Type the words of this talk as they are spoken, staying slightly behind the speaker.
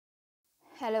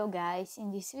Hello guys, in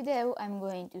this video I'm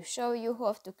going to show you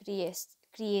how to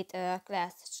create a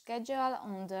class schedule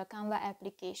on the Canva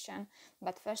application.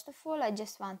 But first of all, I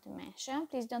just want to mention,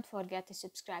 please don't forget to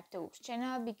subscribe to our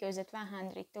channel, because at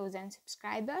 100,000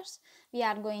 subscribers we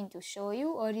are going to show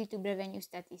you our YouTube revenue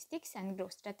statistics and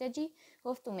growth strategy,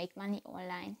 how to make money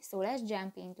online. So let's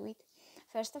jump into it.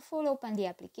 First of all, open the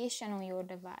application on your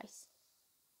device.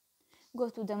 Go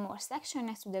to the More section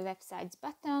next to the Websites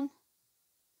button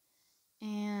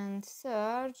and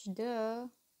search the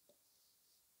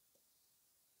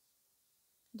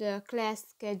class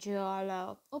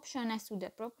schedule option next to the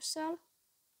proposal.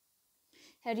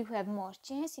 Here you have more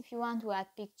changes. If you want to add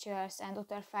pictures and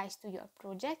other files to your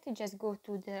project, just go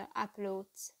to the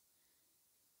Uploads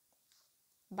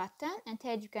button, and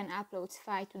here you can upload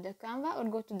file to the Canva, or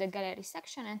go to the Gallery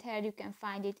section, and here you can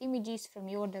find images from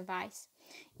your device.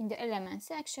 In the Elements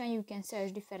section you can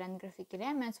search different graphic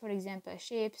elements, for example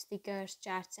shapes, stickers,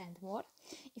 charts and more.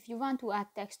 If you want to add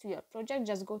text to your project,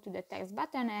 just go to the Text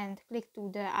button and click to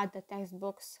the Add the Text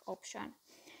box option.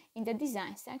 In the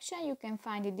Design section you can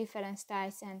find the different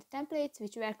styles and templates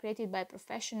which were created by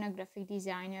professional graphic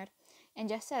designer, and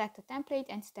just select a template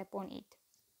and step on it.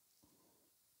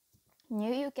 Now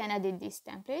you can edit this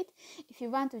template. If you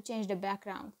want to change the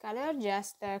background color,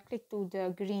 just click to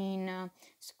the green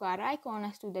square icon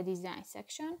next to the Design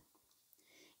section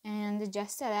and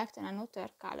just select another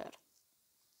color.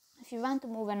 If you want to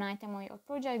move an item on your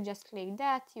project, just click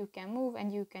that. You can move and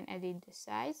you can edit the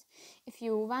size. If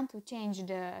you want to change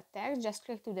the text, just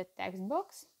click to the text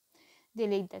box,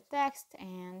 delete the text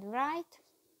and write.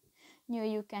 Now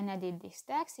you can edit this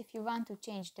text. If you want to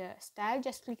change the style,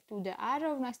 just click to the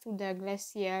arrow next to the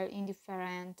glacial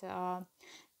indifferent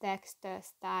text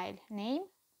style name.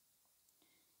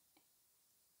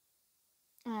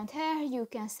 And here you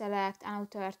can select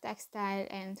another text style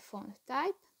and font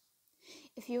type.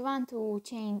 If you want to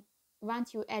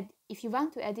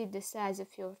edit the size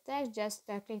of your text, just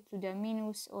click to the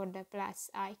minus or the plus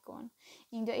icon.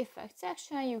 In the Effects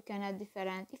section you can add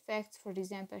different effects, for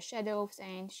example shadows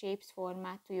and shapes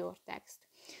format to your text.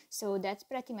 So that's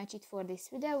pretty much it for this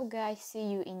video, guys.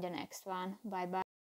 See you in the next one. Bye bye.